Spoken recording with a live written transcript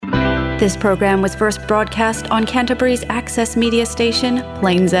This program was first broadcast on Canterbury's access media station,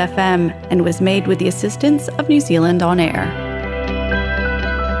 Plains FM, and was made with the assistance of New Zealand On Air.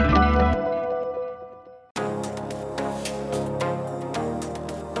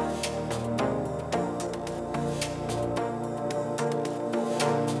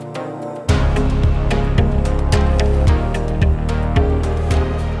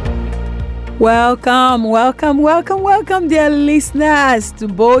 Welcome, dear listeners, to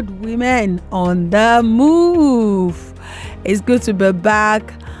Bold Women on the Move. It's good to be back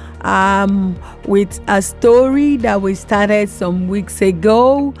with a story that we started some weeks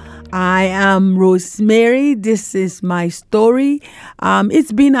ago. I am Rosemary. This is my story.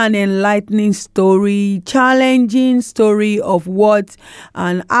 It's been an enlightening story, challenging story of what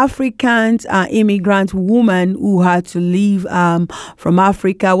an African immigrant woman who had to leave from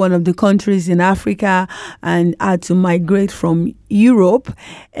Africa, one of the countries in Africa, and had to migrate from Europe.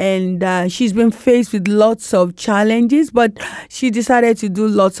 And she's been faced with lots of challenges, but she decided to do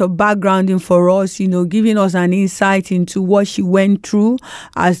lots of backgrounding for us, giving us an insight into what she went through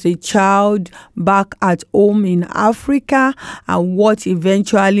as a child back at home in Africa and what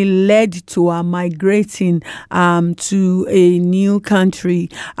eventually led to her migrating to a new country.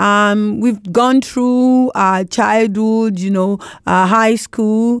 We've gone through our childhood, our high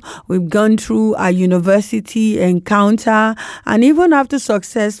school, we've gone through our university encounter, and even after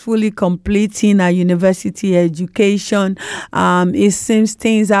successfully completing our university education, it seems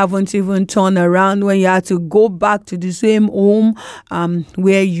things haven't even turned around when you have to go back to the same home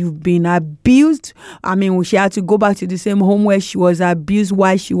where you've been abused. She had to go back to the same home where she was abused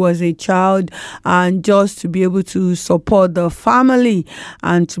while she was a child, and just to be able to support the family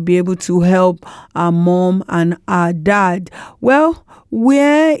and to be able to help our mom and our dad. Well,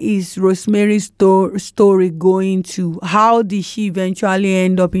 where is Rosemary's story going to? How did she eventually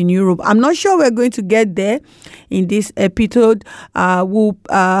end up in Europe? I'm not sure we're going to get there in this episode. We'll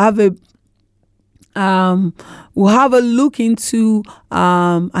have a look into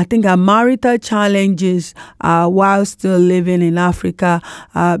I think our marital challenges while still living in Africa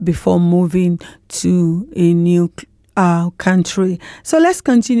before moving to a new country. So let's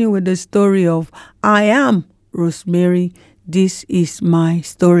continue with the story of I am Rosemary. This is my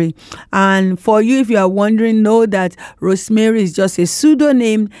story. And for you, if you are wondering, know that Rosemary is just a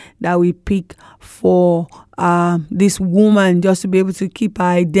pseudonym that we pick for this woman, just to be able to keep her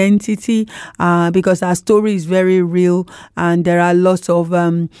identity, because her story is very real and there are lots of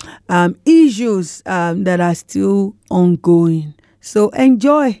issues that are still ongoing. So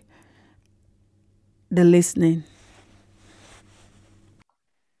enjoy the listening.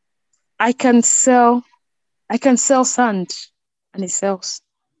 I can sell sand, and it sells.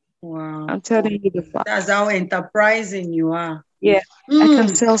 Wow. I'm telling you the fact. That's how enterprising you are. Yeah, I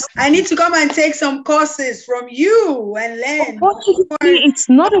can sell sand. I need to come and take some courses from you and learn. It's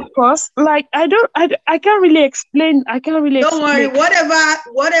not a course. Like I can't really explain. Don't worry.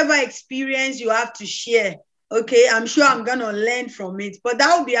 Whatever experience you have to share, okay, I'm sure I'm gonna learn from it. But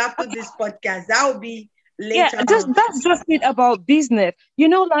that will be after this podcast. That will be later. Yeah, that's just it about business.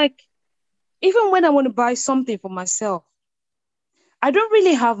 Like, even when I want to buy something for myself, I don't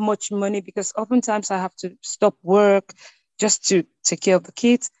really have much money because oftentimes I have to stop work just to take care of the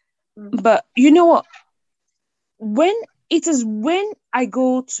kids. Mm. But you know what? When I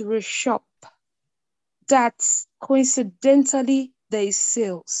go to a shop that coincidentally there is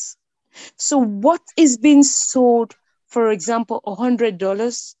sales. So what is being sold, for example,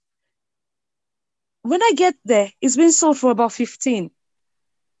 $100, when I get there, it's being sold for about $15.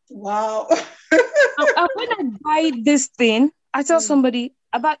 Wow. When I buy this thing, I tell somebody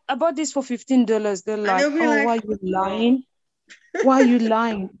about this for $15. They're like, why are you lying? Why are you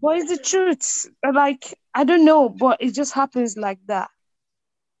lying? What is the truth? Like, I don't know, but it just happens like that.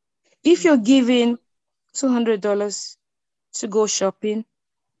 If you're giving $200 to go shopping,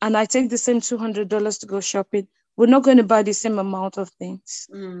 and I take the same $200 to go shopping, we're not going to buy the same amount of things.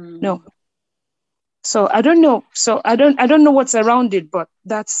 No. So I don't know. So I don't know what's around it, but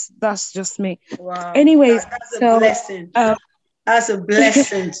that's just me. Wow. Anyways, that's a blessing. That's a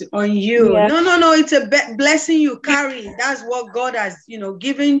blessing on you. Yeah. No. It's a blessing you carry. That's what God has,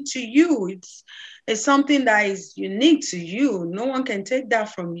 given to you. It's something that is unique to you. No one can take that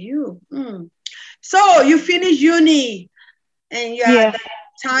from you. So you finish uni, and you had that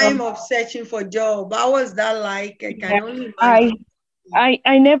time of searching for a job. How was that like? I can only imagine.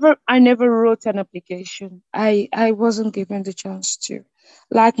 I never wrote an application. I wasn't given the chance to.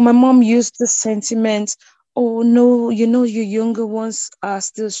 Like, my mom used the sentiment, oh no, your younger ones are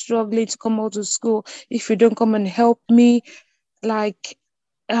still struggling to come out of school. If you don't come and help me, like,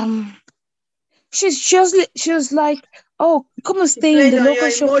 she was like, oh, come and It stay in played the on your local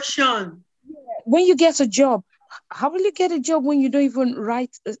shop. emotion. When you get a job, how will you get a job when you don't even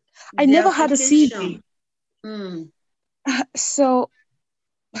write? I The never had a CV. application. Mm. So,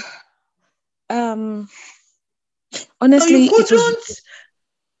 um, So you honestly, it was. couldn't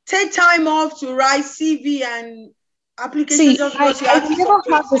take time off to write CV and application See, just I, because you I had to never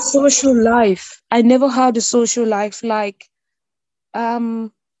had complete a it. social life. I never had a social life like,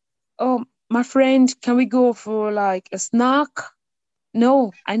 um, oh, my friend, can we go for like a snack?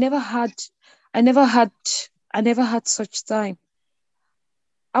 No, I never had, I never had such time.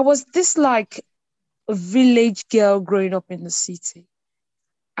 I was this like a village girl growing up in the city.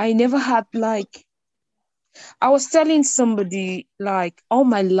 I never had like, I was telling somebody like all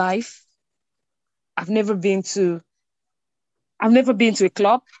my life, I've never been to, I've never been to a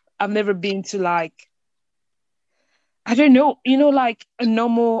club. I've never been to like, I don't know, like a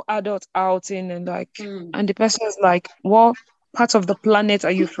normal adult outing and like, Mm. and the person is like, what part of the planet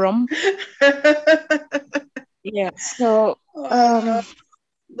are you from? Yeah. So, Uh, um,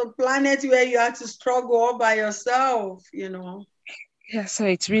 the planet where you had to struggle all by yourself. yeah, so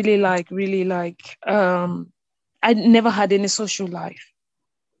it's really like, I never had any social life.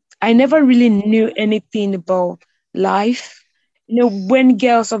 I never really knew anything about life. When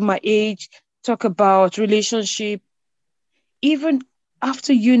girls of my age talk about relationship, even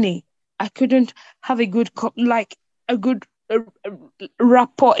after uni, I couldn't have a good, like a good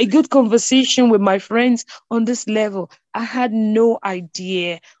rapport, a good conversation with my friends on this level. I had no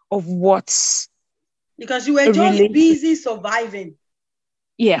idea of what's Because you were a just relationship. busy surviving.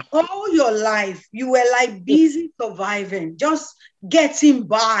 Yeah. All your life, you were like busy surviving, just getting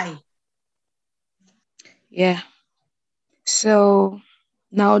by. Yeah. So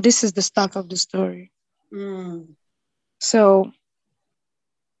now this is the start of the story. Mm. So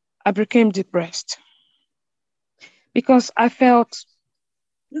I became depressed because I felt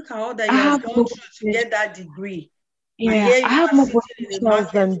Look at all that I you has have gone more through to potential. get that degree. And Yeah, here I you have are more sitting in the potentials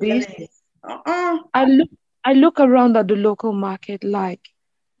market than this. selling it. Uh-uh. I look I look around at the local market like,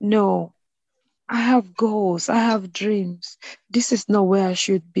 no, I have goals, I have dreams. This is not where I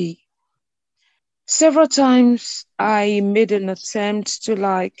should be. Several times I made an attempt to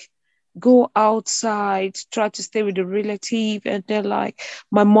like go outside, try to stay with a relative, and they're like,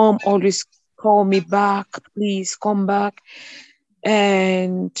 my mom always call me back, please come back.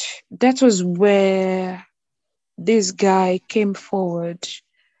 And that was where this guy came forward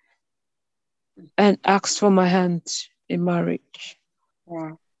and asked for my hand in marriage.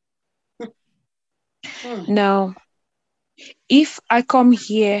 Wow. Mm. Now, if I come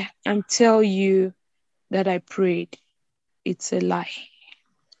here and tell you that I prayed, it's a lie.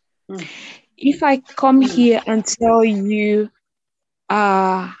 Mm. If I come Mm. here and tell you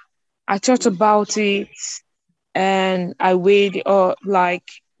I thought about it and I weighed like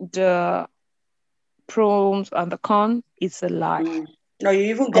the pros and the cons, it's a lie. Mm. No, you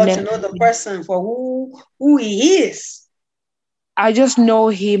even And got to then know the person for who he is. I just know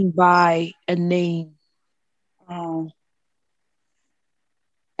him by a name. Oh.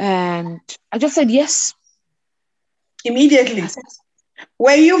 And I just said yes. I Immediately. said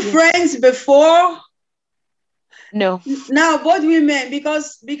Were you yes. friends before? No. Now, both women,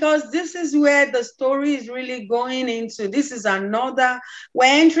 because this is where the story is really going into. This is we're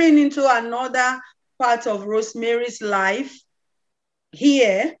entering into another part of Rosemary's life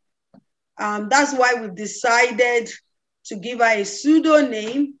here. That's why we've decided to give her a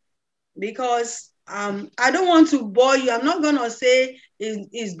pseudonym because I don't want to bore you. I'm not going to say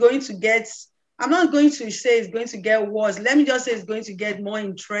it's going to get, I'm not going to say it's going to get worse. Let me just say it's going to get more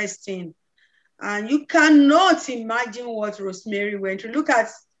interesting. And you cannot imagine what Rosemary went through. Look at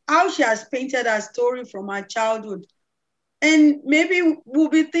how she has painted her story from her childhood. And maybe we'll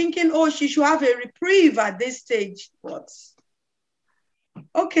be thinking, oh, she should have a reprieve at this stage. But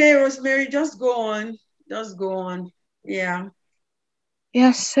okay, Rosemary, just go on. Just go on. Yeah.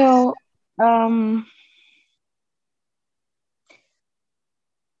 Yeah, so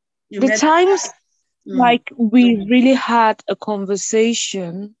You the met the times guy. Mm. like we really had a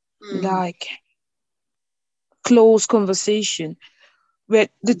conversation, Mm. like close conversation.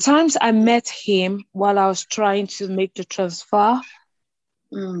 But the times I met him while I was trying to make the transfer,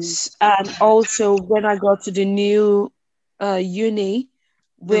 Mm. and also when I got to the new uni,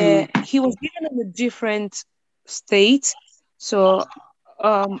 Mm. where he was given in a different state. So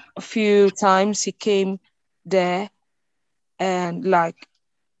a few times he came there, and like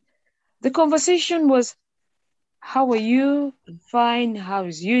the conversation was, how are you? I'm fine. How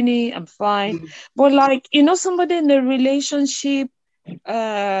is uni? I'm fine. Mm. But like, somebody in a relationship,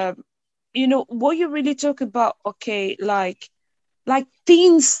 uh, what you really talk about, okay, like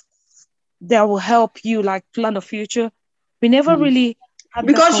things that will help you like plan a future. We never really had that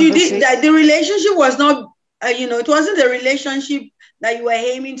because you did conversation. that. The relationship was not, it wasn't a relationship that you were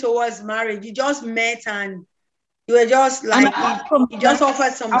aiming towards marriage. You just met and you were just And like, apart from you just that,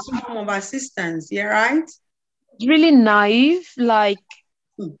 offered some I was form of assistance. Yeah, right? really naive. Like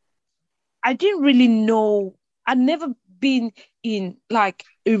Hmm. I didn't really know. I'd never been in like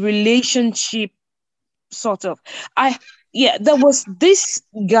a relationship sort of. I Yeah, there was this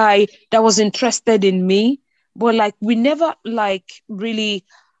guy that was interested in me, but like we never like really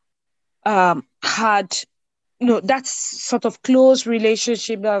had that sort of close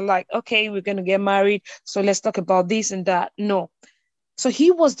relationship that like, okay, we're gonna get married, so let's talk about this and that. No. So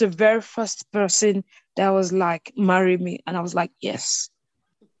he was the very first person that was like, marry me, and I was like, yes.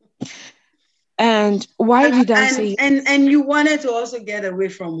 And why And did I and say and and you wanted to also get away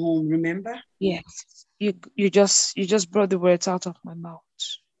from home, remember? yes? You just brought the words out of my mouth.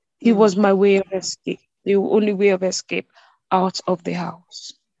 He Mm. was my way of escape, the only way of escape out of the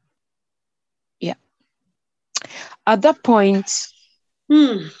house. Yeah. At that point,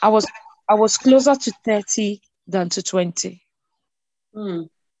 Mm. I was I was closer to 30 than to 20. Mm.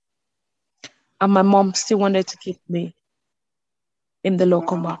 And my mom still wanted to keep me in the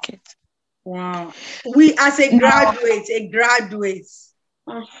local Wow. market. Wow. We as a Now, graduate.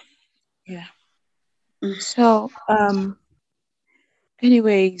 Oh. yeah. Mm. So,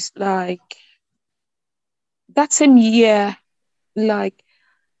 anyways, like that same year, like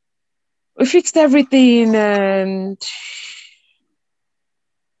we fixed everything, and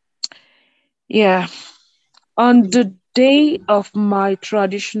yeah, on the day of my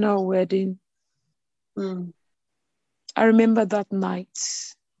traditional wedding, Mm. I remember that night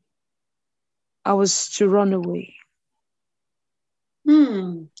I was to run away.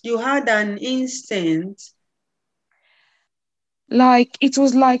 You had an instinct. Like it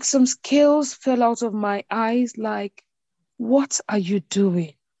was like some scales fell out of my eyes. Like, what are you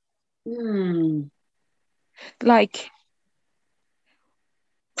doing? Hmm. Like,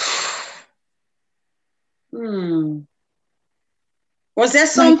 Hmm. Was there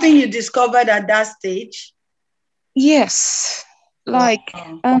like something you discovered at that stage? yes. Like,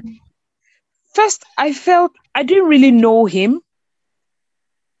 Wow. first I felt I didn't really know him.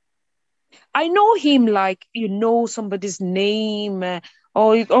 I know him like somebody's name,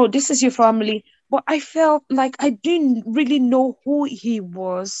 or oh, this is your family. But I felt like I didn't really know who he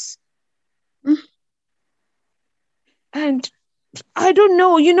was. Mm. And I don't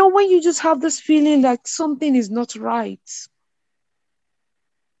know, when you just have this feeling like something is not right.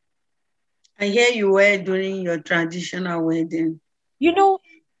 I hear you were during your traditional wedding. You know,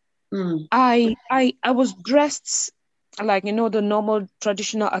 Hmm. I was dressed like, the normal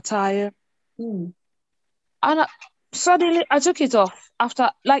traditional attire. Hmm. And suddenly I took it off after,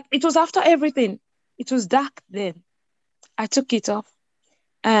 like, it was after everything. It was dark then. I took it off,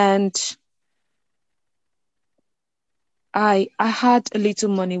 and I had a little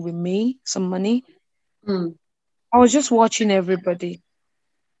money with me, some money. Hmm. I was just watching everybody.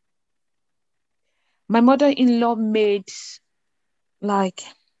 My mother-in-law made like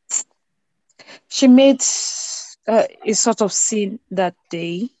she made a sort of scene that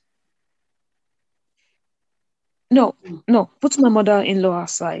day. No, no, put my mother-in-law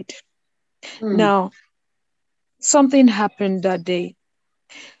aside. Hmm. Now, something happened that day.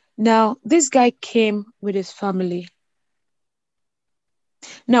 Now, this guy came with his family.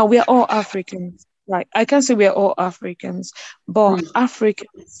 Now, we are all Africans, right? I can't say we are all Africans, but Hmm.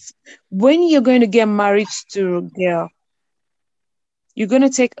 Africans, when you're going to get married to a girl, you're going to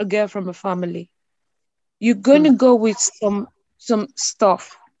take a girl from a family. You're going Hmm. to go with some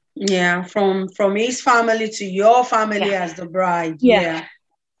stuff. Yeah, from his family to your family Yeah. as the bride. Yeah. Yeah.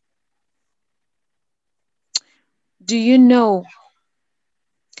 Do you know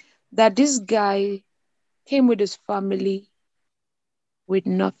that this guy came with his family with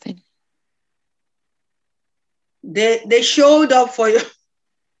nothing? They showed up for your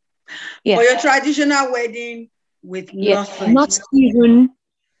Yeah. for your traditional wedding with Yeah. nothing.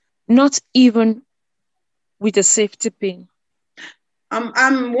 Not even with a safety pin.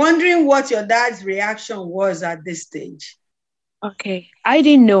 I'm wondering what your dad's reaction was at this stage. Okay. I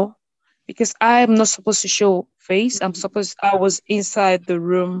didn't know because I'm not supposed to show face. I was inside the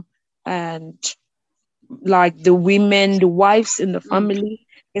room, and like the women, the wives in the Mm. family,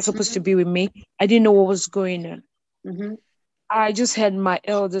 they're supposed to Mhm. be with me. I didn't know what was going on. Mhm. I just had my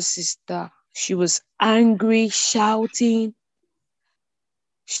elder sister. She was angry, shouting.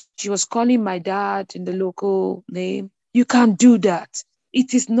 She was calling my dad in the local name. You can't do that.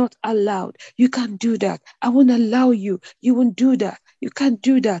 It is not allowed. You can't do that. I won't allow you. You won't do that. You can't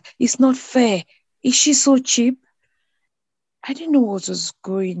do that. It's not fair. Is she so cheap? I didn't know what was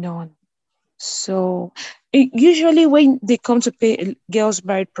going on. So usually when they come to pay a girl's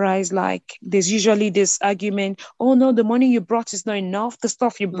bride price, like there's usually this argument, oh no, the money you brought is not enough. The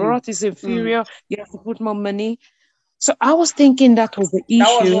stuff you brought is inferior. You have to put more money. So I was thinking that was the issue.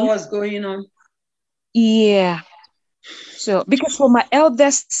 That was what was going on. Yeah. So because for my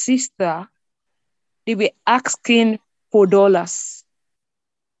eldest sister, they were asking for dollars,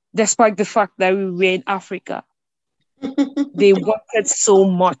 despite the fact that we were in Africa. They wanted so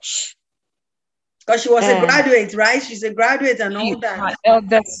much. Because she was a graduate, right? She's a graduate and all that. My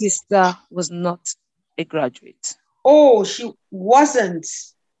elder sister was not a graduate. Oh, she wasn't.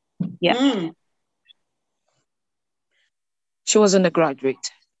 Yeah. She wasn't a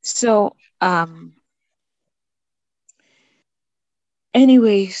graduate. So,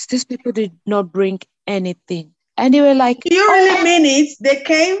 anyways, these people did not bring anything. And they were like, do you really mean it? They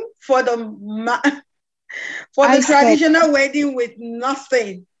came for the traditional wedding with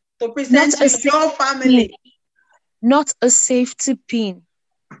nothing to present to your family. Not a safety pin.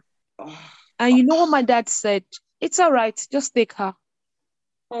 And you know what my dad said? It's all right. Just take her.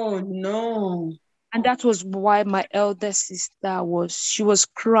 Oh, no. And that was why my elder sister she was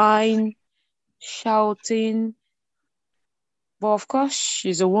crying, shouting. But of course,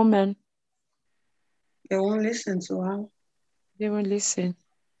 she's a woman. They won't listen to her. They won't listen.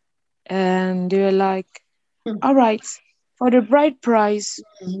 And they were like, all right, for the bride price.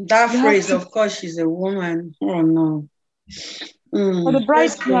 That phrase, of course, she's a woman. Oh, no. For the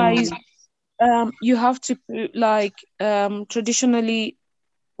bride price, you have to put, like, traditionally,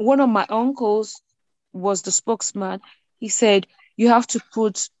 one of my uncles was the spokesman. He said, you have to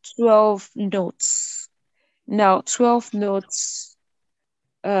put 12 notes. Now, 12 notes,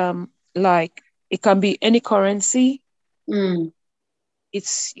 like, it can be any currency.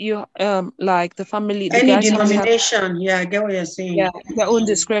 It's like the family, the any denomination. Yeah, I get what you're saying. Yeah, their own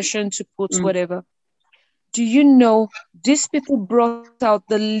discretion to put whatever. Do you know these people brought out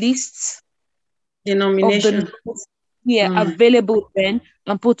the list denomination of the notes, available then,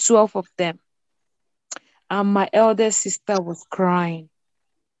 and put 12 of them. And my elder sister was crying.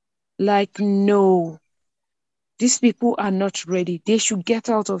 Like, no, these people are not ready. They should get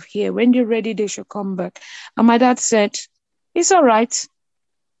out of here. When they're ready, they should come back. And my dad said, it's all right.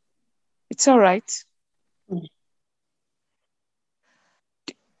 It's all right.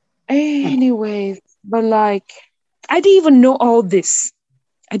 Anyway, but like, I didn't even know all this.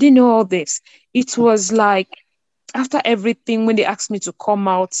 I didn't know all this. It was like, after everything, when they asked me to come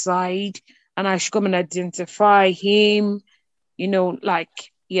outside and I should come and identify him, like,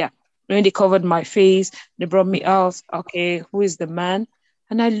 yeah, when they covered my face, they brought me out. Okay, who is the man?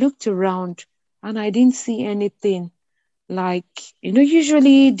 And I looked around and I didn't see anything. Like,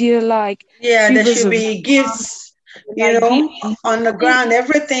 usually they're like, there should be gifts, on the ground,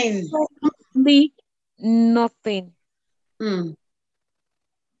 everything. Nothing.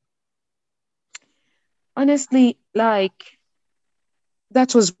 Honestly, like,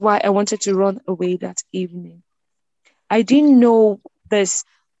 that was why I wanted to run away that evening. I didn't know this.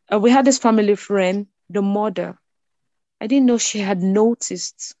 We had this family friend, the mother. I didn't know she had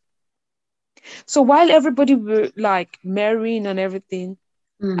noticed. So while everybody were like marrying and everything,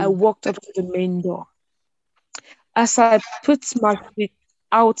 I walked up to the main door. As I put my feet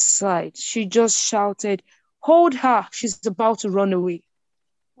outside, she just shouted, "Hold her, she's about to run away."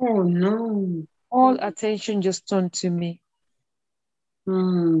 Oh, no. All attention just turned to me.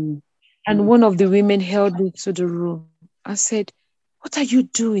 And one of the women held me to the room. I said, "What are you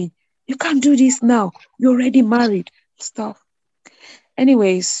doing? You can't do this now. You're already married." Stuff.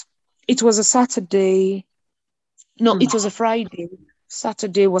 Anyways, it was a Saturday. No, it was a Friday.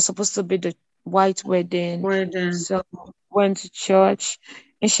 Saturday was supposed to be the white wedding. So went to church.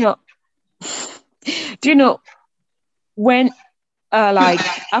 And do you know, when like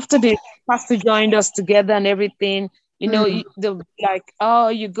after the pastor joined us together and everything, like, oh,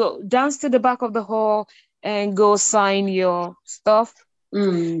 you go dance to the back of the hall and go sign your stuff.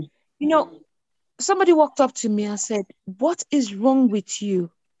 Somebody walked up to me and said, "What is wrong with you?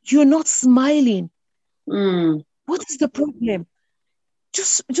 You're not smiling. What is the problem?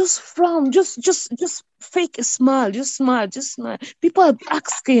 Just frown, just fake a smile, just smile. People are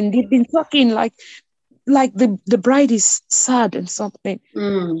asking, they've been talking like the bride is sad and something."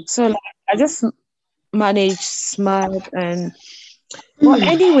 So like, I just managed, smiled, and but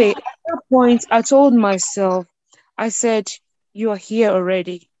anyway, at that point I told myself, I said, "You are here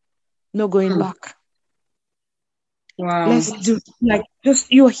already, no going back." Wow. Let's do, like,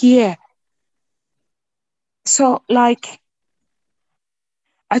 just you're here. So, like,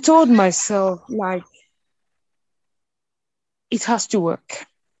 I told myself, like, it has to work.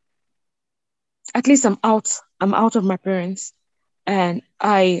 At least I'm out. I'm out of my parents, and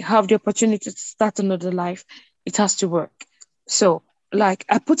I have the opportunity to start another life. It has to work. So, like,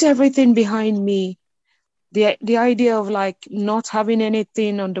 I put everything behind me. The idea of like not having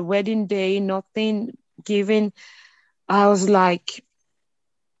anything on the wedding day, nothing given. I was like,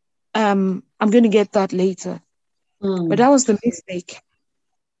 I'm going to get that later. But that was the mistake.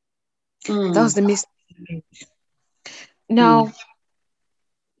 That was the mistake. Now,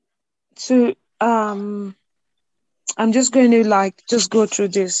 to I'm just going to like just go through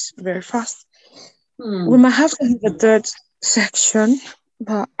this very fast. We might have to have a third section,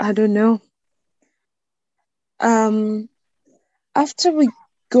 but I don't know. After we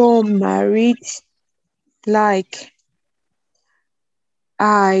got married, like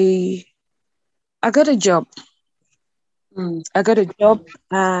I got a job. I got a job,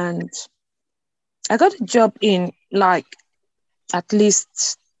 and I got a job in, like, at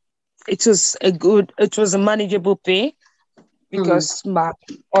least it was a manageable pay, because my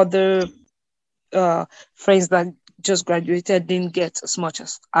other friends that just graduated didn't get as much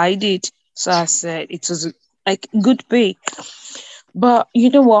as I did. So I said it was like good pay. But you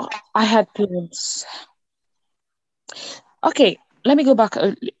know what? I had plans. Okay, let me go back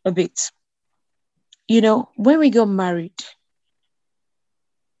a bit. You know, when we got married,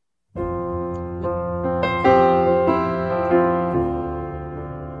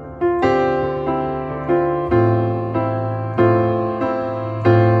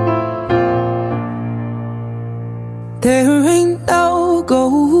 there ain't no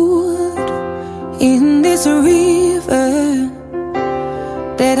gold in this river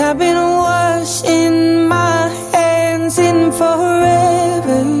that I've been washing my hands in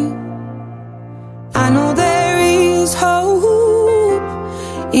forever. I know there is hope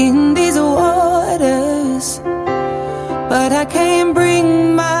in these waters, but I can't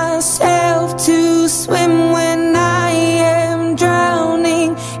bring myself to swim when I am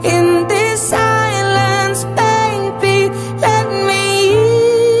drowning in this silence. Baby, let me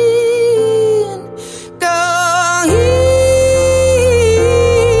in. Go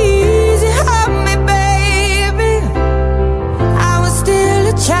easy on me, baby. I was still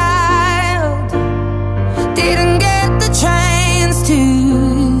a child, didn't get the chance to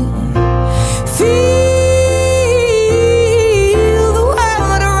feel the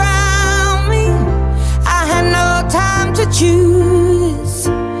world around me. I had no time to choose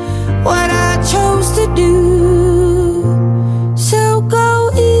what I chose to do. So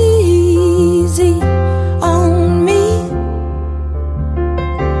go easy on me.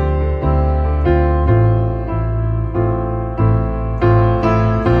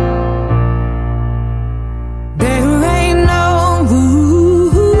 There ain't no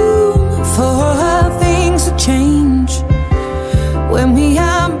room for things to change when we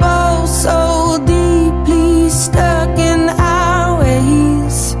are both so deeply stuck in our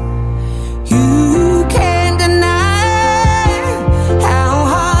ways. You can't deny how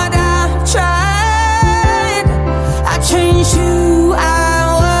hard I've tried. I changed who I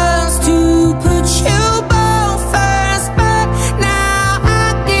was to put you both first, but now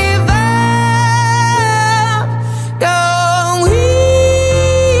I give up. Go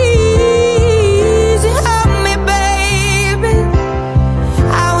easy on me, baby.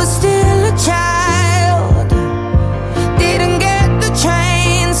 I was still a child, didn't get the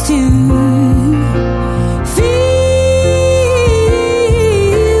chance to feel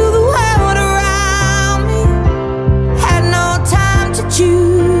the world around me. Had no time to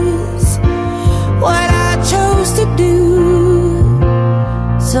choose what I chose to do.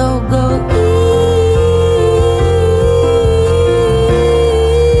 So go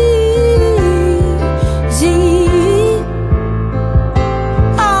easy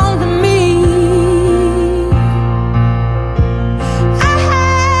on me. I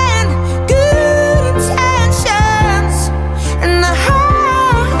had good intentions and the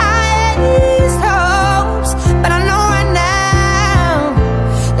highest hopes, but I know right now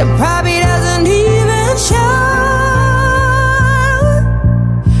that probably doesn't even show.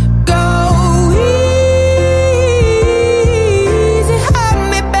 Go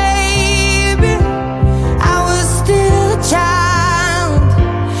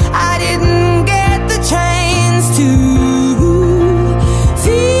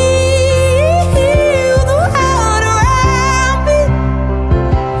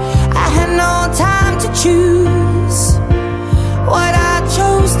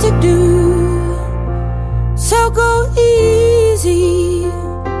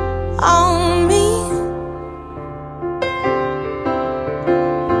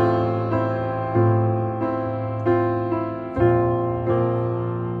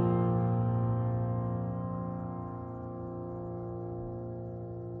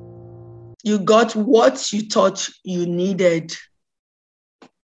You got what you thought you needed.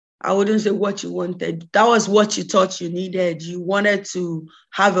 I wouldn't say what you wanted. That was what you thought you needed. You wanted to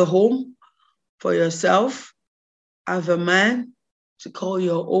have a home for yourself, have a man to call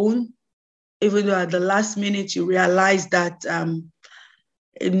your own, even though at the last minute you realized that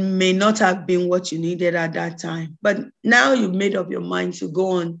it may not have been what you needed at that time. But now you've made up your mind to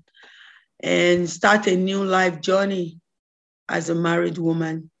go on and start a new life journey as a married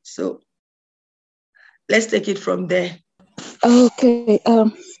woman. So let's take it from there. Okay.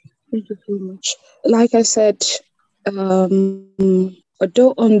 Thank you very much. Like I said,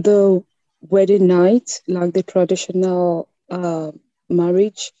 although on the wedding night, like the traditional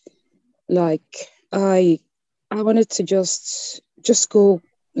marriage, like I wanted to just go,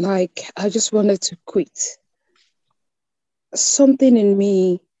 like I just wanted to quit. Something in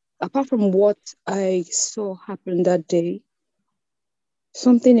me, apart from what I saw happen that day,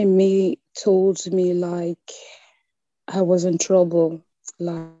 something in me told me like I was in trouble,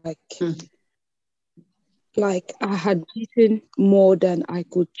 like I had eaten more than I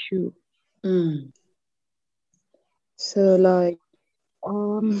could chew. So like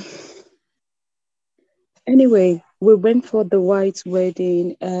anyway, we went for the white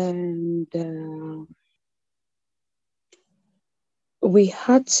wedding, and we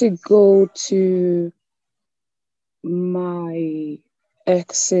had to go to my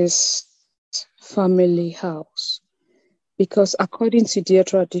ex's family house because according to their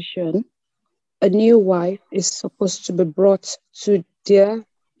tradition, a new wife is supposed to be brought to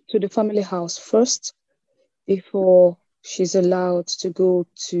the family house first before she's allowed to go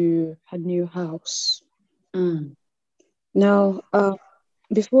to her new house. Now,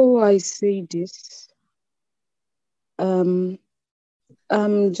 before I say this,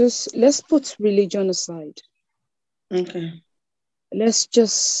 just let's put religion aside. Okay. Let's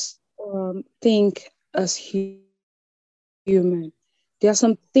just think as human. There are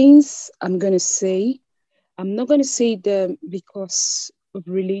some things I'm gonna say. I'm not gonna say them because of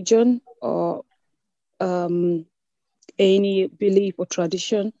religion or any belief or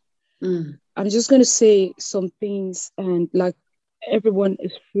tradition. I'm just gonna say some things, and like everyone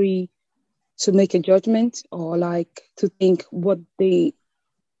is free to make a judgment or like to think what they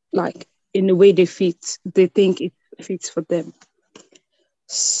like in the way they think it fits for them.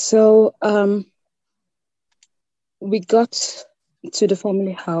 So we got to the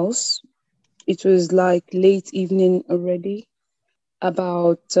family house. It was like late evening already,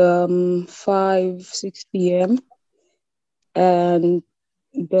 about 5-6 p.m. and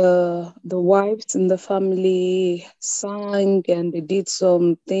the wives in the family sang and they did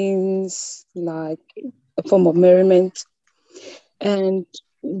some things like a form of merriment. And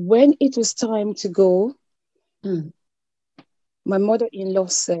when it was time to go, my mother-in-law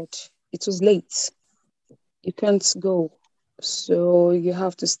said it was late. You can't go, so you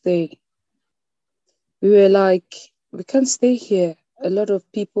have to stay. We were like, we can't stay here. A lot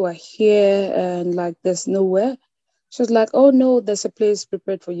of people are here and like there's nowhere. She was like, oh no, there's a place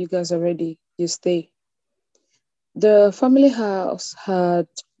prepared for you guys already. You stay. The family house has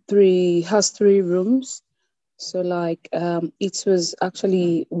three rooms. So like it was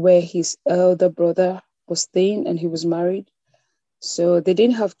actually where his elder brother was staying and he was married. So they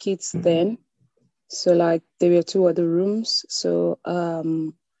didn't have kids then. So like there were two other rooms. So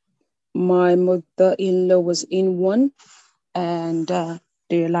my mother-in-law was in one and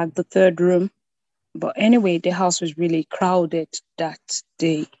they were like the third room. But anyway, the house was really crowded that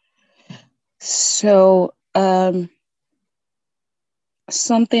day. So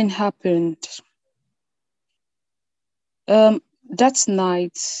something happened. That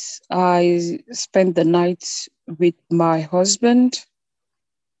night, I spent the night with my husband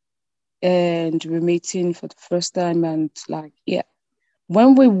and we're meeting for the first time. And like, yeah,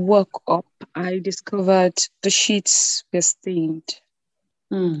 when we woke up, I discovered the sheets were stained.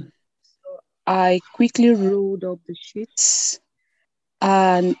 I quickly rolled up the sheets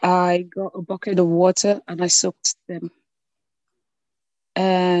and I got a bucket of water and I soaked them.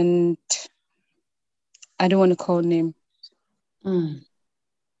 And I don't want to call name.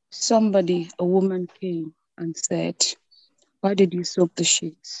 Somebody, a woman came and said, why did you soak the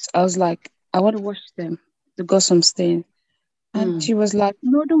sheets? I was like, I want to wash them. They got some stain. And she was like,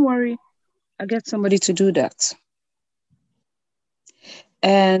 no, don't worry. I'll get somebody to do that.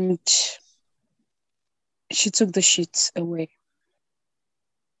 And she took the sheets away.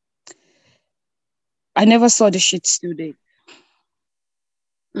 I never saw the sheets today.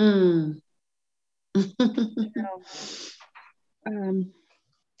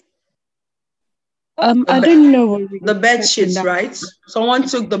 I don't know what the bed sheets, right? Someone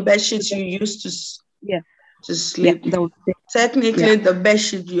took the bed sheets you used to sleep. Yeah, Technically, the bed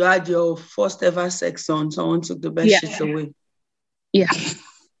sheet you had your first ever sex on, someone took the bed sheets away. Yeah.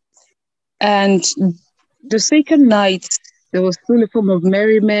 And the second night, there was still a form of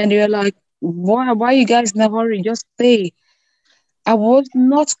merriment. They were like, why you guys in a hurry? Just stay. I was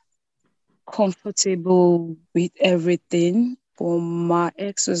not comfortable with everything, but my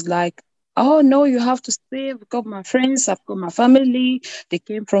ex was like, oh no, you have to stay. I've got my friends, I've got my family. They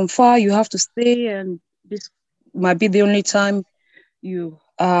came from far. You have to stay, and this might be the only time you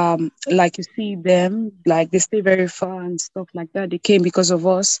like you see them. Like they stay very far and stuff like that. They came because of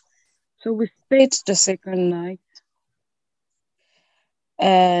us. So we stayed the second night,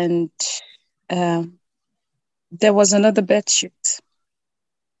 and there was another bed sheet.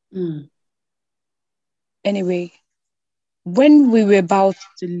 Anyway, when we were about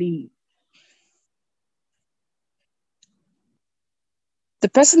to leave, the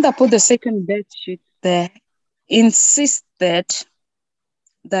person that put the second bed sheet there insisted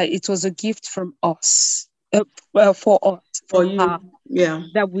that it was a gift from us, for us, for you, her,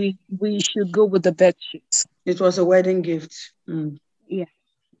 that we should go with the bed sheet. It was a wedding gift. Yeah,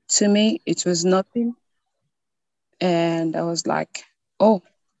 to me it was nothing, and I was like, oh,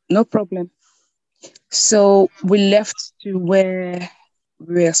 no problem. So we left to where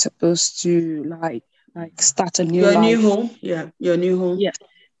we were supposed to like start a new life. New home. Yeah, your new home.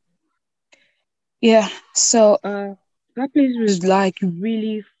 Yeah. So that place was like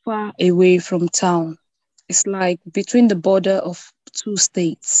really far away from town. It's like between the border of two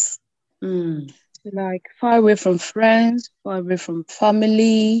states. Like far away from friends, far away from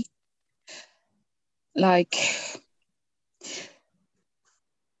family. Like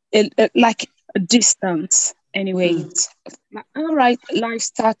like a distance. Anyway, all right, life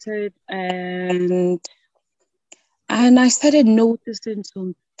started, and I started noticing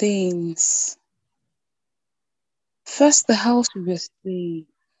some things. First, the house we were staying.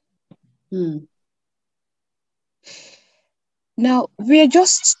 Now, we're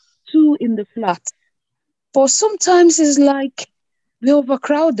just two in the flat. But sometimes it's like we're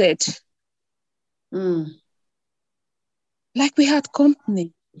overcrowded. Like we had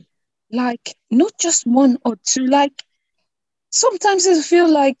company. Like not just one or two. Like sometimes I feel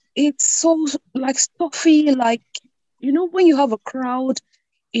like it's so like stuffy. Like, you know, when you have a crowd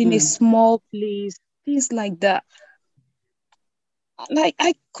in a small place, things like that. Like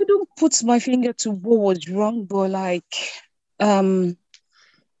I couldn't put my finger to what was wrong, but like I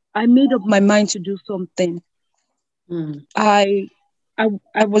made up my mind to do something. I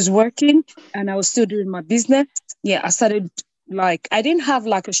was working and I was still doing my business. Yeah, I started like I didn't have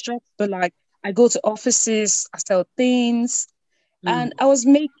like a shop, but like I go to offices, I sell things, and I was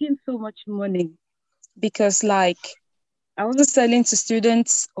making so much money because like I wasn't selling to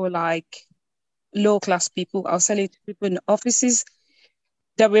students or like low class people. I was selling to people in offices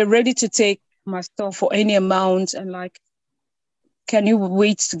that were ready to take my stuff for any amount, and like, can you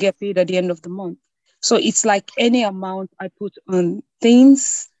wait to get paid at the end of the month? So it's like any amount I put on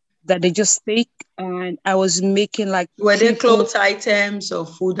things that they just take, and I was making like. Were they clothes items or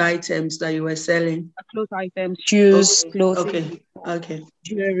food items that you were selling? Clothes items, shoes, clothing,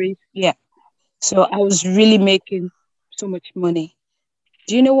 jewelry. Yeah. So I was really making so much money.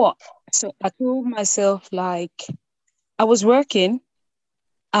 Do you know what? So I told myself like I was working,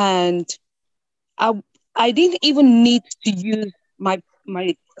 and I didn't even need to use my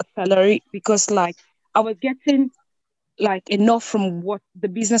salary because like I was getting like enough from what the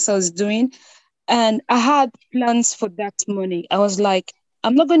business I was doing, and I had plans for that money. I was like,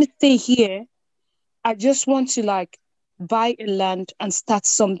 I'm not going to stay here. I just want to like buy a land and start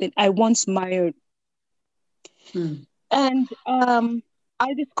something. I want my own. And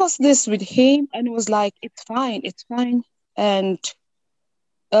I discussed this with him, and it was like, it's fine. And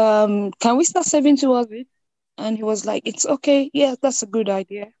can we start saving towards it? And he was like, it's okay. Yeah, that's a good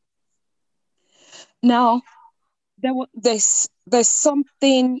idea. Now, there's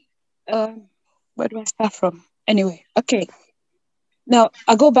something. Where do I start from? Anyway, okay. Now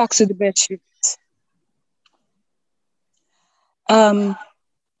I go back to the bed sheet. To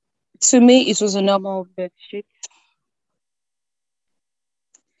me, it was a normal bed sheet.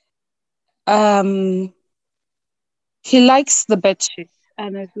 He likes the bed sheet,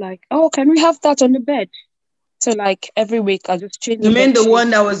 and I was like, oh, can we have that on the bed? So like every week I just change. You mean the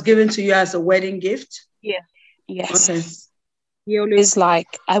one that was given to you as a wedding gift? Yeah. Yes. Okay. He always like,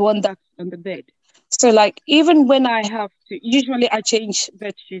 I want that on the bed. So like even when I have to, usually I change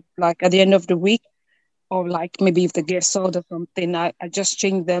bed sheet like at the end of the week, or like maybe if the guests sold or something, I just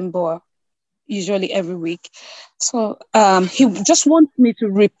change them. But usually every week. So he just wants me to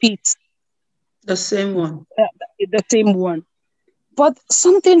repeat the same one. The same one. But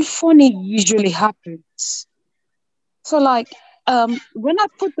something funny usually happens. So like when I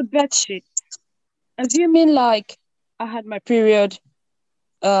put the bed sheet, assuming like I had my period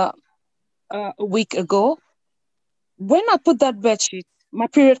uh, a week ago, when I put that bed sheet, my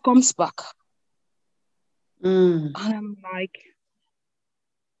period comes back. And I'm like,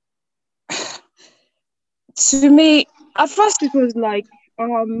 to me, at first it was like,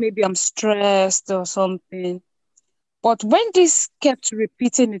 oh, maybe I'm stressed or something. But when this kept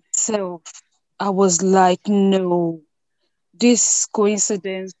repeating itself, I was like, no, this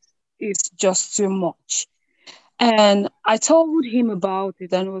coincidence is just too much. And I told him about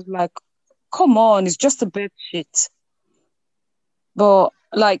it and was like, come on, it's just a bed sheet. But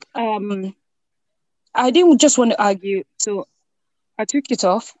like, I didn't just want to argue. So I took it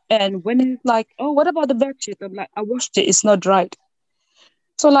off. And when he's like, oh, what about the bed sheet? I'm like, I washed it, it's not dried.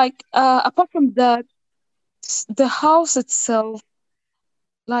 So like, apart from that, the house itself,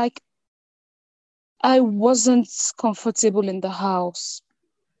 like, I wasn't comfortable in the house.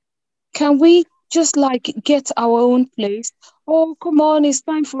 Can we just like get our own place? Oh, come on, it's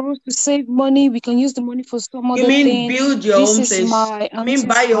time for us to save money. We can use the money for some You other mean thing. build your This own is place? my You mean auntie's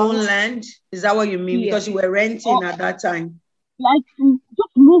buy your own house. land? Is that what you mean? Yeah. Because you were renting at that time. Like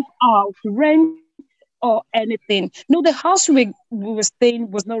just move out, rent or anything. No, the house we were staying was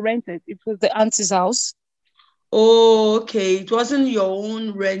not rented. It was the auntie's house. Oh, okay. It wasn't your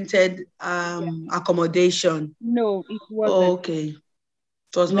own rented Yeah. accommodation. No, it wasn't. Oh, okay.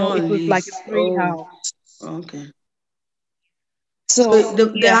 It was No, not it on was like a lease. free Oh, house. okay. So So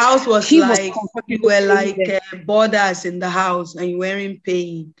the yeah, house was he was like, you comfortable were staying like there. borders in the house and you weren't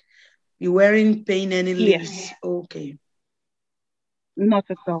paying. You weren't paying any Yeah, lease. Okay. not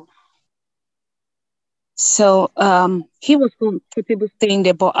at all. So he was comfortable staying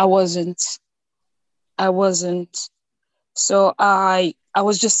there, but I wasn't. I wasn't. So I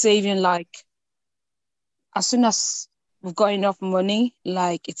was just saving like as soon as we've got enough money,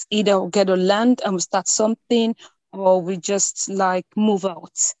 like it's either we get a land and we start something or we just like move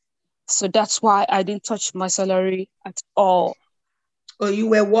out. So that's why I didn't touch my salary at all. Oh, you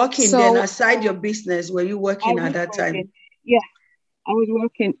were working then So aside your business. Were you I working at was that time? working. Yeah, I was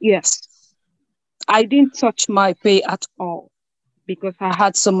working. Yes. I didn't touch my pay at all because I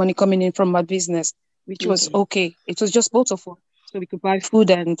had some money coming in from my business, which was Okay. okay. It was just both of us. So we could buy food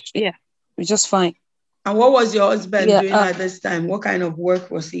and yeah, it was just fine. And what was your husband Yeah, doing at this time? What kind of work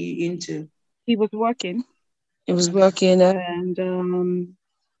was he into? he was working. He was Okay. working and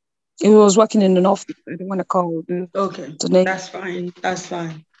he was working in an office. I don't want to call Okay. the name. That's fine. That's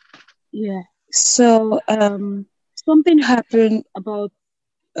fine. Yeah. So something happened about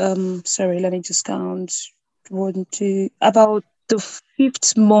sorry, let me just count. 1, 2, about the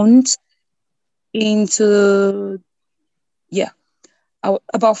 5th month into yeah,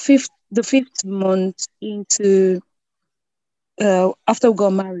 about the 5th month into after we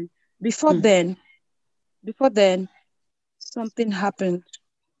got married. Before Mm. then, before then, something happened.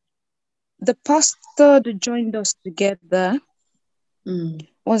 The pastor that joined us together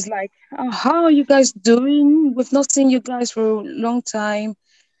was like, oh, "How are you guys doing? We've not seen you guys for a long time.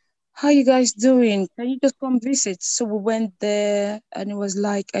 How are you guys doing? Can you just come visit?" So we went there and it was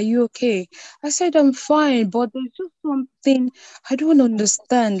like, "Are you okay?" I said, "I'm fine, but there's just something I don't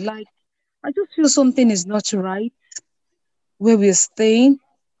understand. Like, I just feel something is not right where we're staying."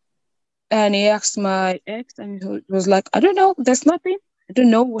 And he asked my ex, and he was like, "I don't know. There's nothing. I don't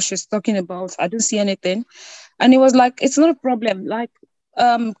know what she's talking about. I don't see anything." And he was like, "It's not a problem. Like,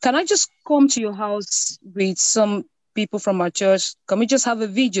 can I just come to your house with some people from our church? Can we just have a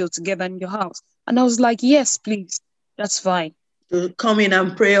video together in your house?" And I was like, "Yes, please. That's fine." To come in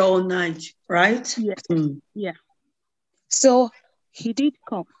and pray all night, right? Yes. Yeah. So he did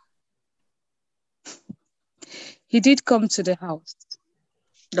come. He did come to the house.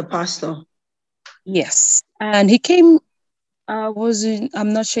 The pastor. Yes. And he came.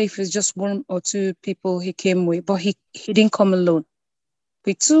 I'm not sure if it's just one or two people he came with, but he didn't come alone.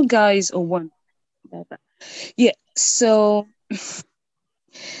 With two guys or one. Yeah. So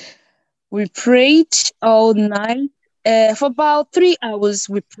we prayed all night. For about 3 hours,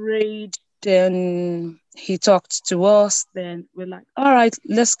 we prayed. Then he talked to us. Then we're like, all right,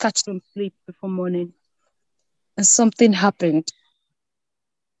 let's catch some sleep before morning. And something happened.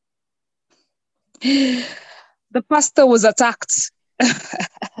 The pastor was attacked.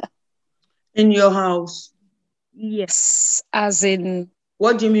 In your house? Yes, as in.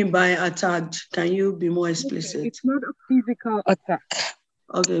 What do you mean by attacked? Can you be more explicit? Okay, it's not a physical attack.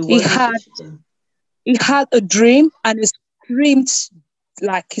 Okay, He had a dream, and he screamed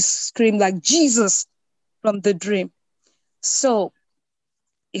like Jesus from the dream. So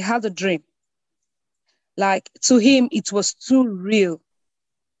he had a dream. Like, to him, it was too real.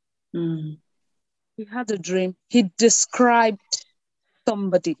 He had a dream. He described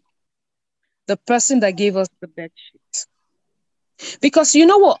somebody, the person that gave us the bed sheet. Because you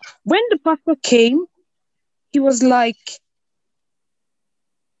know what? When the pastor came, he was like,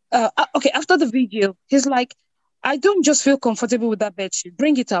 okay, after the video, he's like, I don't just feel comfortable with that bed sheet.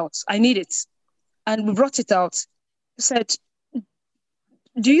 Bring it out. I need it. And we brought it out. He said,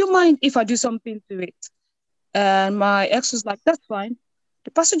 do you mind if I do something to it? And my ex was like, that's fine.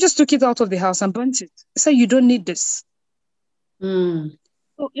 The pastor just took it out of the house and burnt it. He said, you don't need this. So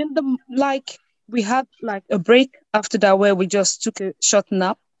we had like a break after that where we just took a short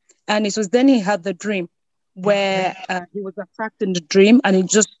nap. And it was then he had the dream where he was attacked in the dream, and he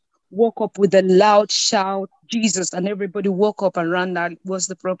just woke up with a loud shout, Jesus, and everybody woke up and ran. That was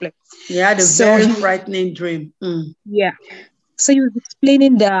the problem. He had a very frightening dream. Yeah. So he was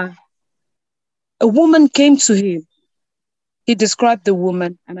explaining that a woman came to him. He described the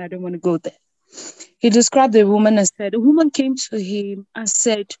woman, and I don't want to go there. He described the woman and said, a woman came to him and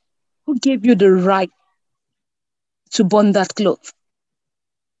said, who gave you the right to burn that cloth?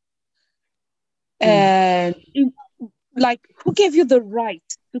 And who gave you the right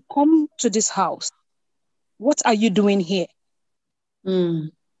to come to this house? What are you doing here?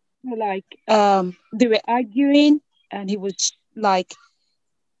 They were arguing, and he was like,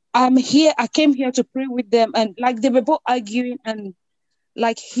 I'm here. I came here to pray with them. And like they were both arguing, and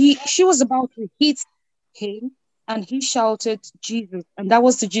like she was about to hit him, and he shouted Jesus, and that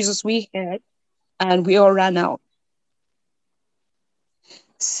was the Jesus we heard, and we all ran out.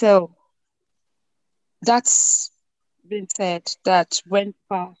 So that's been said. That went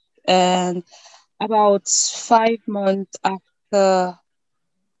past, and about 5 months after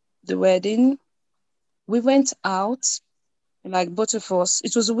the wedding, we went out, like both of us.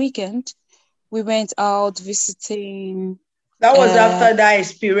 It was a weekend. We went out visiting. That was after that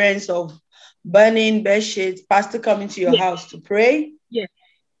experience of burning bed sheets, pastor coming to your house to pray?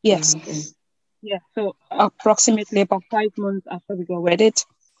 Yes. Okay. Yeah, so approximately about 5 months after we got wedded.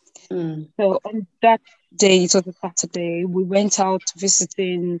 So on that day, it was a Saturday, we went out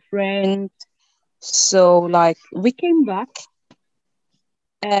visiting friends. So like we came back,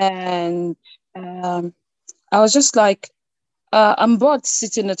 and I was just like, I'm bored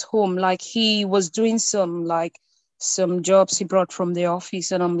sitting at home. Like he was doing some jobs he brought from the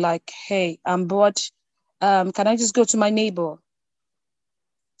office, and I'm like, hey, I'm bored. Can I just go to my neighbor?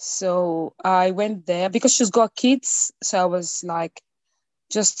 So I went there because she's got kids. So I was like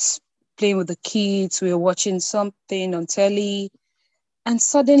just playing with the kids. We were watching something on telly, and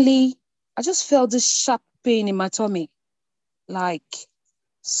suddenly I just felt this sharp pain in my tummy, like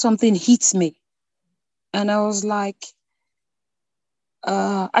something hit me. And I was like,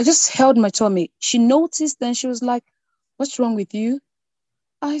 I just held my tummy. She noticed, and she was like, what's wrong with you?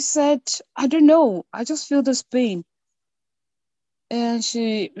 I said, I don't know. I just feel this pain. And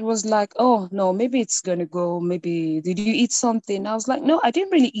she was like, oh, no, maybe it's going to go. Maybe, did you eat something? I was like, no, I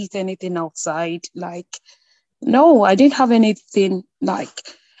didn't really eat anything outside. Like, no, I didn't have anything,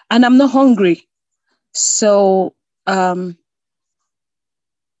 and I'm not hungry. So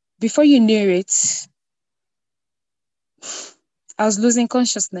before you knew it, I was losing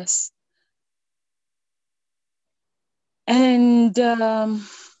consciousness. And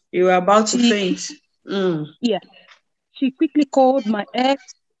you were about to faint. Yeah. She quickly called my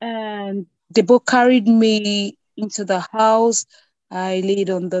ex, and they both carried me into the house. I laid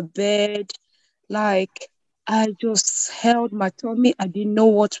on the bed. Like, I just held my tummy. I didn't know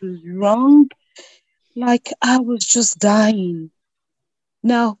what was wrong. Like, I was just dying.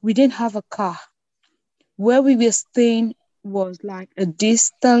 Now, we didn't have a car. Where we were staying was like a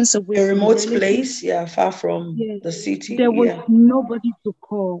distance away. A remote place, far from the city. There was nobody to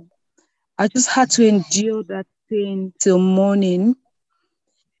call. I just had to endure that pain till morning.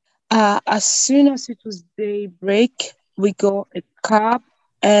 As soon as it was daybreak, we got a cab,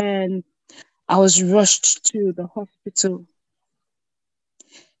 and I was rushed to the hospital.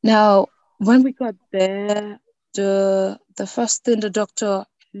 Now, when we got there, the first thing the doctor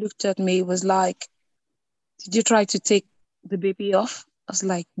looked at me was like, did you try to take the baby off? I was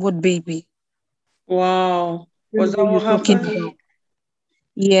like, what baby? Wow. Was that what happened?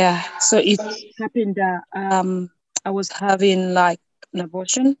 Yeah. So it happened that I was having like an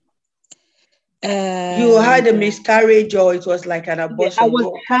abortion. You had a miscarriage, or it was like an abortion? I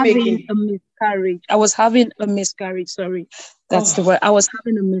was having a miscarriage. I was having a miscarriage. Sorry, that's the word. I was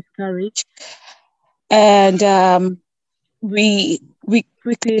having a miscarriage, and we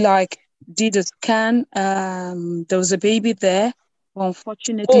quickly like did a scan. There was a baby there. Oh,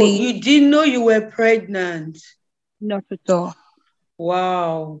 Unfortunately, you didn't know you were pregnant? not at all.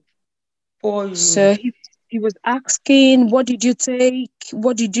 Wow. Poor you. So he was asking, "What did you take?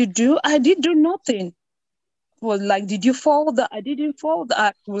 What did you do?" I did do nothing. Was like, "Did you fall?" That I didn't fall. That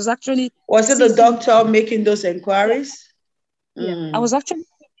I was actually Was it the sitting. doctor making those Yeah, inquiries? yeah. I was actually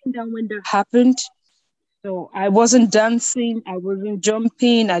sitting down when that happened. So I wasn't dancing. I wasn't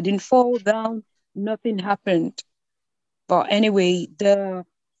jumping. I didn't fall down. Nothing happened. But anyway, the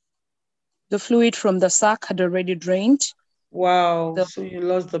fluid from the sac had already drained. Wow. The, So you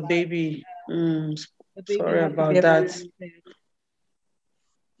lost the baby. the baby Sorry had to be about that. evaluated.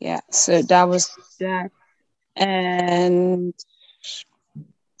 Yeah, so that was that. And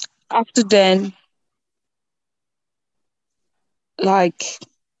after then, like,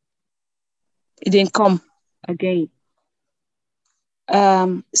 it didn't come again.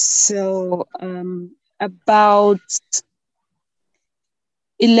 So about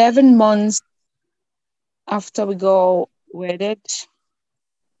 11 months after we got wedded.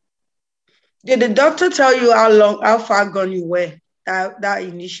 Did the doctor tell you how far gone you were?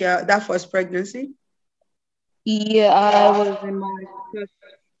 That first pregnancy? Yeah, I was in my first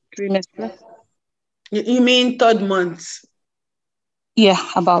trimester. You mean third month? Yeah,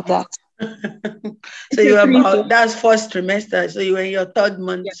 about that. So you were about, that's first trimester. So you were in your third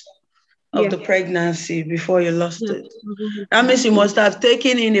month Yeah, of yeah, the pregnancy before you lost yeah. it. That means you must have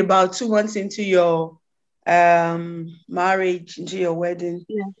taken in about 2 months into your marriage, into your wedding.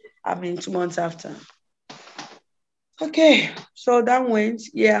 Yeah. 2 months after. Okay, so that went,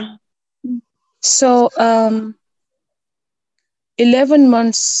 yeah. So 11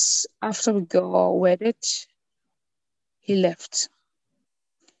 months after we got wedded, he left.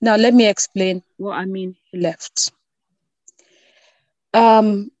 Now let me explain what I mean he left.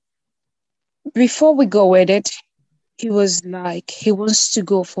 Before we got wedded, he was like he wants to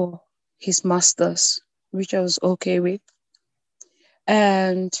go for his masters, which I was okay with.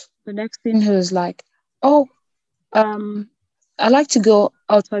 And the next thing he was like, "Oh, I like to go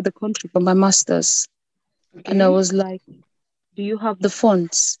outside the country for my masters." Okay. And I was like, "Do you have the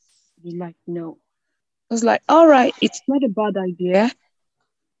funds?" He's like, "No." I was like, "All right, it's not a bad idea,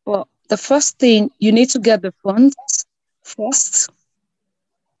 but the first thing you need to get the funds first.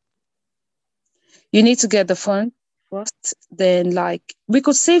 You need to get the funds first. Then, like, we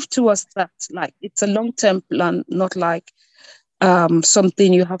could save towards that. Like, it's a long-term plan, not like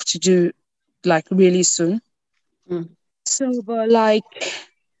something you have to do like really soon." So, but like,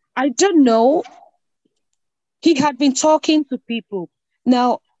 I don't know. He had been talking to people.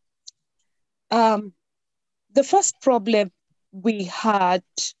 Now, the first problem we had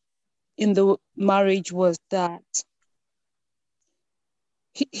in the marriage was that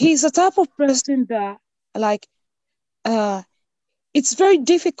he's the type of person that, like, it's very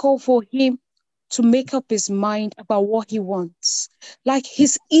difficult for him to make up his mind about what he wants. Like,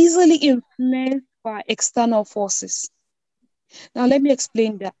 he's easily influenced by external forces. Now, let me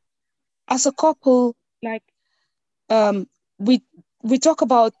explain that. As a couple, like, we talk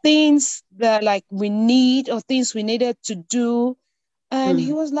about things that like we need or things we needed to do, and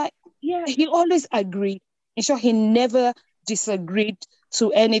he was like, yeah, he always agreed. In short, he never disagreed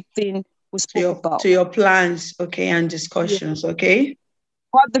to anything we spoke about. To your plans, okay, and discussions, okay.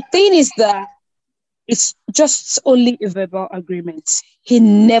 But the thing is that it's just only a verbal agreement. He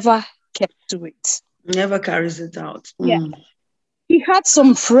never kept to it. Never carries it out. Yeah. He had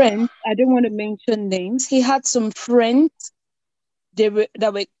some friends, I don't want to mention names. He had some friends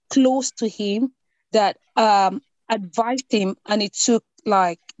that were close to him that advised him, and it took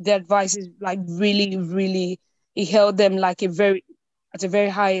like the advice is like really, really, he held them like at a very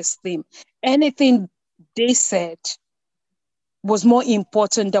high esteem. Anything they said was more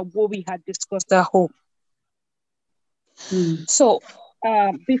important than what we had discussed at home. So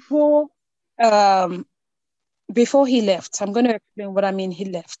before he left, I'm going to explain what I mean he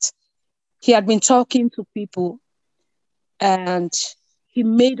left. He had been talking to people, and he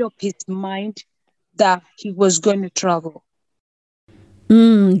made up his mind that he was going to travel.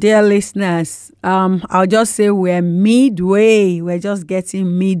 Dear listeners, I'll just say we're midway. We're just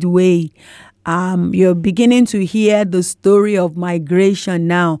getting midway. You're beginning to hear the story of migration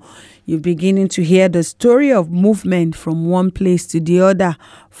now. You're beginning to hear the story of movement from one place to the other.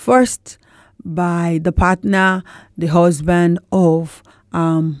 First, by the partner, the husband of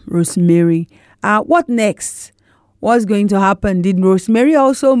Rosemary. What next? What's going to happen? Did Rosemary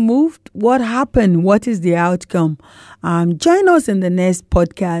also move? What happened? What is the outcome? Join us in the next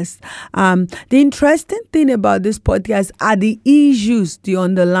podcast. The interesting thing about this podcast are the issues, the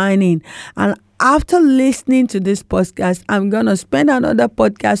underlining. And after listening to this podcast, I'm going to spend another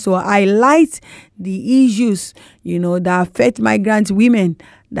podcast to highlight the issues, that affect migrant women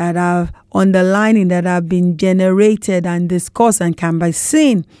that are underlining, that have been generated and discussed and can be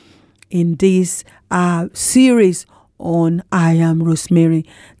seen in this series on I Am Rosemary.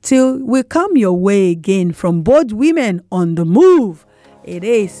 Till we come your way again from both women on the move, it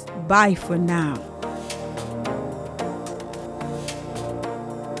is bye for now.